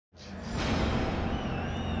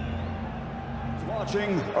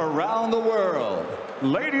Watching around the world,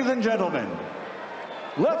 ladies and gentlemen,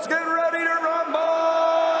 let's get ready to rumble!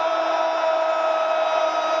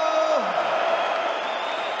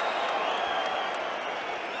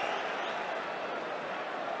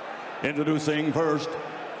 Introducing first,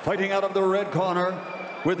 fighting out of the red corner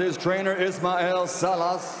with his trainer Ismael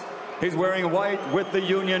Salas. He's wearing white with the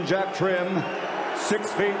Union Jack trim,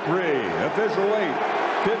 6'3", official weight,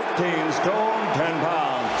 15 stone, 10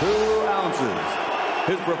 pounds, 2 ounces.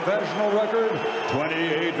 His professional record,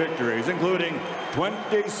 28 victories, including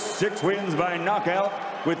 26 wins by knockout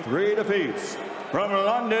with 3 defeats. From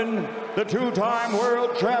London, the 2-time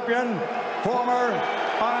world champion, former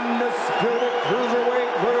undisputed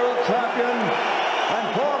cruiserweight world champion,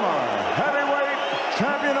 and former heavyweight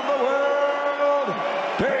champion of the world,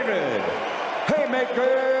 David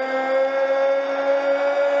Hayemaker.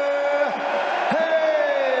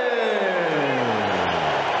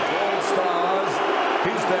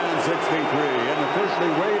 Stands 6'3" and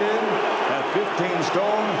officially weighed in at 15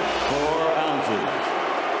 stone, 4 ounces.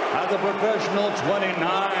 As a professional,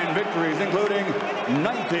 29 victories, including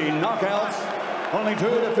 19 knockouts, only 2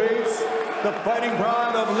 defeats. The fighting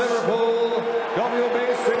pride of Liverpool,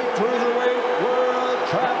 WBC Cruiserweight World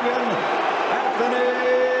Champion, Anthony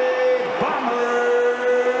Bomber.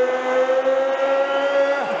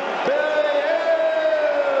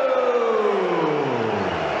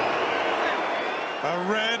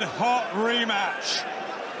 Hot rematch.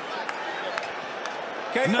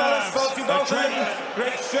 Okay, fellas, both you both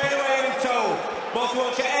great straight away in tow. Both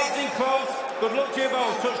want your eggs in close. Good luck to you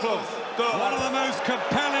both. Touch gloves. One of the most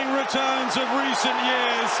compelling returns of recent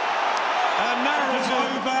years. And now it's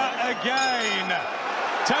over again.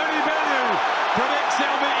 Tony Bellew predicts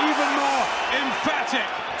they'll be even more emphatic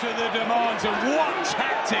to the demands. And what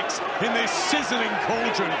tactics in this sizzling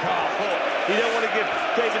cauldron, Carl. You don't want to give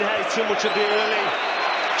David Haye too much of the early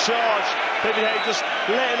charge. David Haye just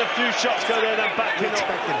letting a few shots go there, then backing up.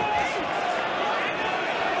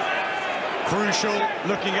 Crucial,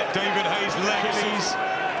 looking at David Haye's legacies,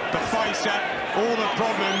 the bicep, all the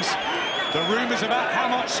problems, the rumours about how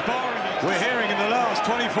much sparring we're hearing in the last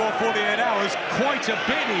 24-48 hours, quite a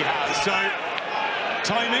bit he has, so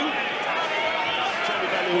timing. Tony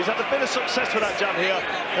Bellew, he's had a bit of success with that jab here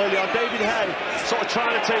early on. David Haye sort of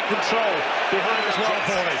trying to take control behind as well,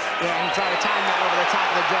 Paulie. Yeah, and he tried to time that over the top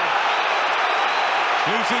of the jab.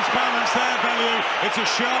 Loses balance there, Bellew. It's a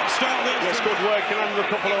sharp start there. Yes, good work. He landed a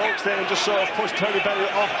couple of hooks there and just sort of pushed Tony Bellew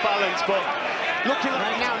off balance, but looking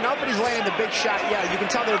right now, nobody's landing the big shot yet. You can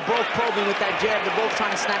tell they're both probing with that jab. They're both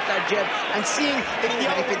trying to snap that jab and seeing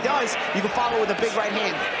if it does, you can follow with a big right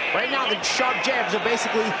hand. Right now, the sharp jabs are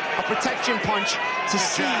basically a protection punch to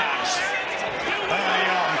see. Early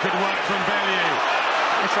on, good work from Bellew.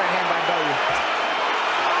 Nice right hand by Bellew.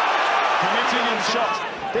 Committing in shots.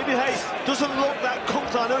 David Haye doesn't look that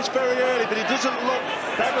comfortable. I know it's very early, but he doesn't look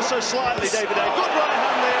ever so slightly, David Haye. Good right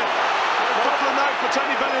hand there. Couple of notes for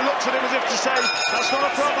Tony Bellew, looks at him as if to say, that's not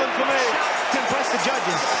a problem for me. To impress the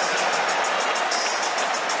judges.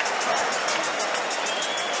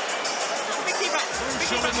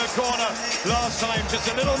 Crucial in the corner last time, just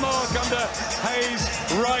a little mark under Haye's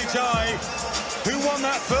right eye. Who won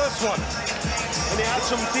that first one? And he had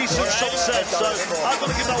some decent success, so I've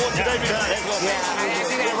got to give that one to David Haye. Yeah, I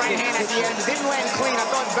think that right hand at the end didn't land clean. I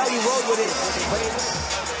thought Bellew rode with it,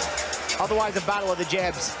 but otherwise a battle of the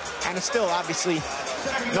jabs. And it's still, obviously,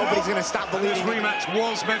 nobody's going to stop believing. This rematch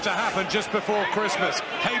was meant to happen just before Christmas.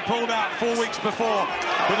 Haye pulled out 4 weeks before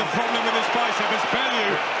with a problem with his bicep as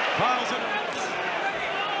Bellew piles it.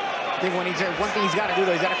 I think one thing he's got to do,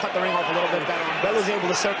 though, he's got to cut the ring off a little bit better. Bellew's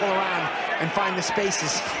able to circle around and find the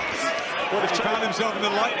spaces. Well, he found himself in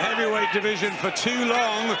the light heavyweight division for too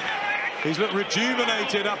long. He's looked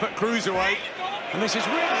rejuvenated up at cruiserweight, and this is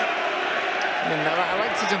really... And I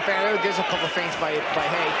like to see some fair. There's a couple of feints by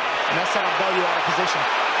Haye, and that set up Bellew out of position.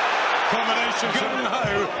 Combination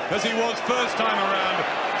gung-ho as he was first time around.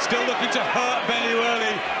 Still looking to hurt Bellew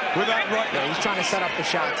early with that right. Yeah, he's trying to set up the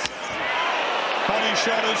shots. Body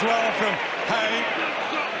shot as well from Haye.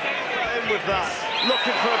 In with that.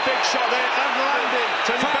 Looking for a big shot there and landing.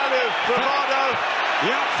 Tony Bellew, bravado.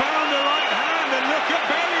 Yeah, found the right hand and look at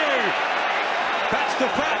Bellew. That's the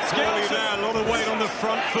fat skills there. A lot of weight on the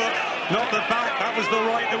front foot, not the back. That was the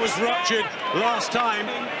right that was ruptured last time.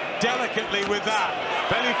 Delicately with that.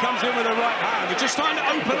 Bellew comes in with a right hand. They're just trying to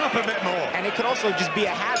open up a bit more. And it could also just be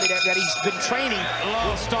a habit that he's been training.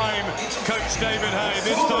 Last time, Coach David Haye.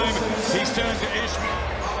 This time, he's turned to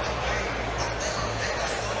Ishmael.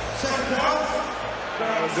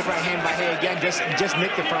 Good right hand by Haye again, just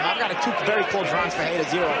nicked it from him. I've got 2 very close rounds for Haye to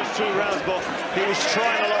 0. 2 rounds, but he was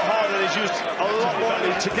trying a lot harder. He's used a lot more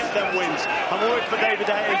to get them wins. I'm worried for David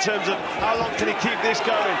Haye in terms of how long can he keep this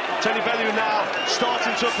going. Tony Bellew now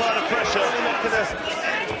starting to apply the pressure.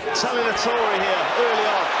 Telling a story here early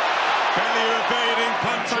on. Bellew evading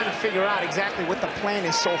punch. Trying to figure out exactly what the plan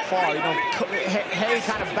is so far. You know, Haye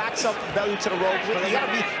kind of backs up Bellew to the ropes, but you got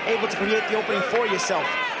to be able to create the opening for yourself.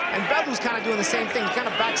 And Bellew's kind of doing the same thing. He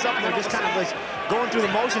kind of backs up and they're just kind of like going through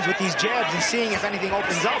the motions with these jabs and seeing if anything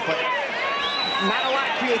opens up, but not a lot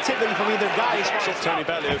of creativity from either guy. Tony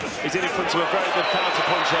Bellew, he's in front of a very good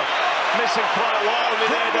counter-puncher. Missing quite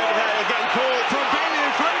wildly there, David Haye, getting caught. From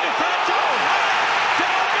Bellew, great defense. Oh,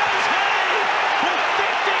 down goes Haye with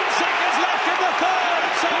 15 seconds left in the third.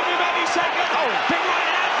 Save him any second. Oh, big right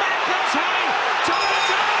hand, back comes Haye.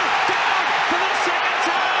 Toe-to-toe, down for the second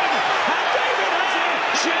time. And David has it.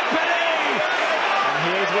 Jeopardy! And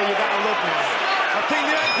here's where you gotta look now. I think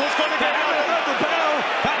the ankle's going to get out. The bell,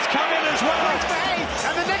 that's coming as well.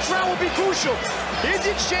 And the next round will be crucial. Here's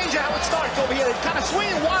the exchange of how it starts over here. They're kind of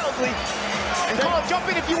swinging wildly. And Carl, jump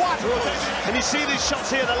in if you want. And you see these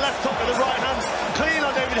shots here, the left hook and the right hand, clean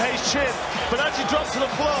on David Haye's chin. But as he drops to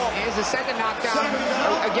the floor... Here's the second knockdown.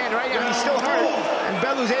 Again, right now, he's still hurt. And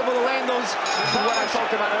Bellew's able to land those. This is what I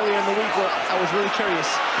talked about earlier in the week where I was really curious.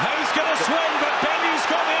 Haye's going to swing, but Bellew's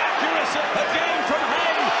got the accuracy again from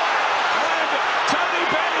Haye. And Tony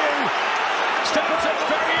Bellew steps up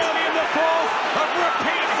very early in the fourth. A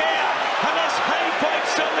repeat here. Unless Haye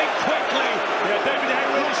fights something quickly. Yeah, David Haye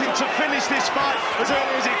wanting to finish this fight as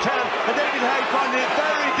early as he can. And David Haye finding it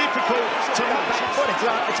very difficult to match.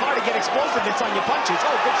 It's hard to get explosiveness on your punches.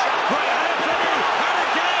 Oh, good shot. Right hand for me. And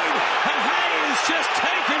again. And Haye is just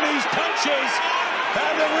taking these punches.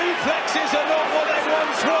 And the reflexes are not what they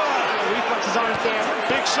once were. The reflexes aren't there.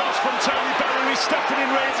 Big shots from Tony Bellew. He's stepping in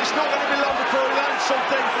range. It's not going to be long before he lands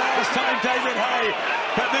something. This time David Haye.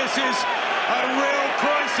 But this is a real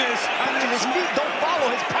crisis. And his feet don't follow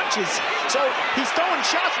his punches. So he's throwing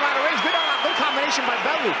shots from out of range. Good combination by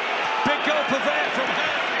Bellew. Big gulp of air from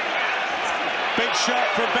Haye. Big shot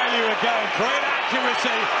from Bellew again. Great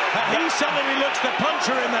accuracy. And he suddenly looks the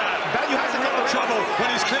puncher in that. Bellew has a couple of trouble when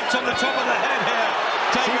he's clipped on the top of the head here.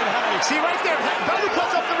 David Haye. See right there, Bellew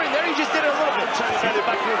cuts up the ring. There he just did it a little bit. Tony Bellew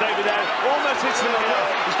back to David Haye. Almost hits him here.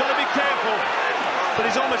 He's got to be careful. But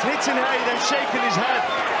he's almost hitting Haye, then shaking his head,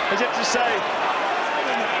 as if to say...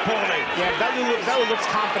 Poorly. Yeah, Bellew looks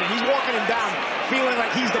confident. He's walking him down, feeling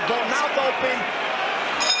like he's the bull. Mouth open.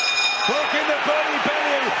 Working the body,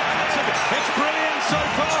 Bellew. It's brilliant so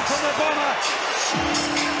far from the bomber.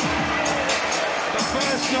 The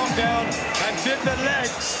first knockdown, and did the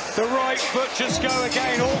legs, the right foot just go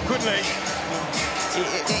again awkwardly.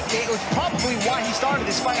 It was probably why he started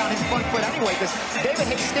this fight on his front foot anyway, because David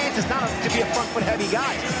Haye's stance is not to be a front foot heavy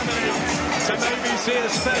guy. So maybe see a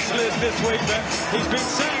specialist this week that he's been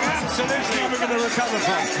saying absolutely never going to recover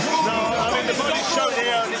from. No, I mean the body's shown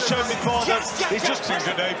here, and it's shown before that he's just... This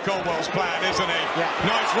is Dave Caldwell's plan, isn't he? Yeah.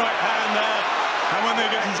 Nice right hand there. And when they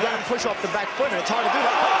get... He's got to push off the back foot, and it's hard to do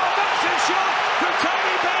that. Oh, massive shot from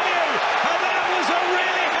Tony Bellew! And that was a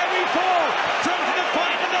really heavy fall from the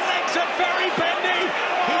fight in the legs of very bendy.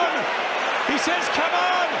 He says, come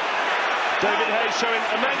on! David Haye showing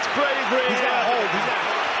immense bravery. He's got to hold.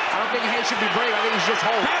 I don't think Haye should be brave. I think he should just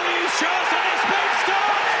hold. Bellew's shots and it's been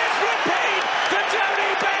stopped. It's repeat for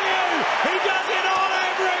Tony Bellew. He does it all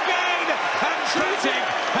over again. And tragic.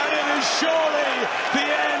 And it is surely the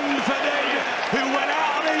end for David, who went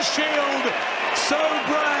out on his shield. So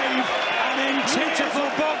brave and in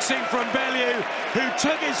beautiful boxing from Bellew, who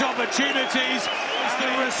took his opportunities. It's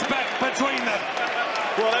the respect between them.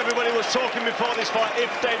 Well, everybody was talking before this fight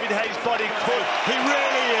if David Haye's body could. He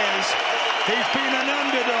really is. He's been an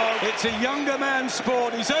underdog. It's a younger man's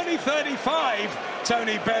sport. He's only 35,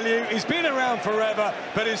 Tony Bellew. He's been around forever,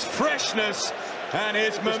 but his freshness and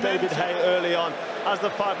his momentum... David Haye early on, as the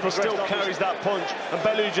fight progressed, still carries that punch, and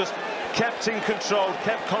Bellew just kept in control,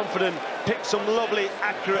 kept confident, picked some lovely,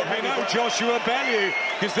 accurate... We know Joshua Bellew,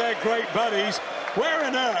 because they're great buddies. Where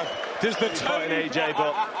on earth does the Tony... AJ,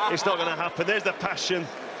 but it's not going to happen. There's the passion.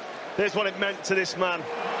 There's what it meant to this man.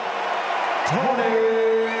 Tony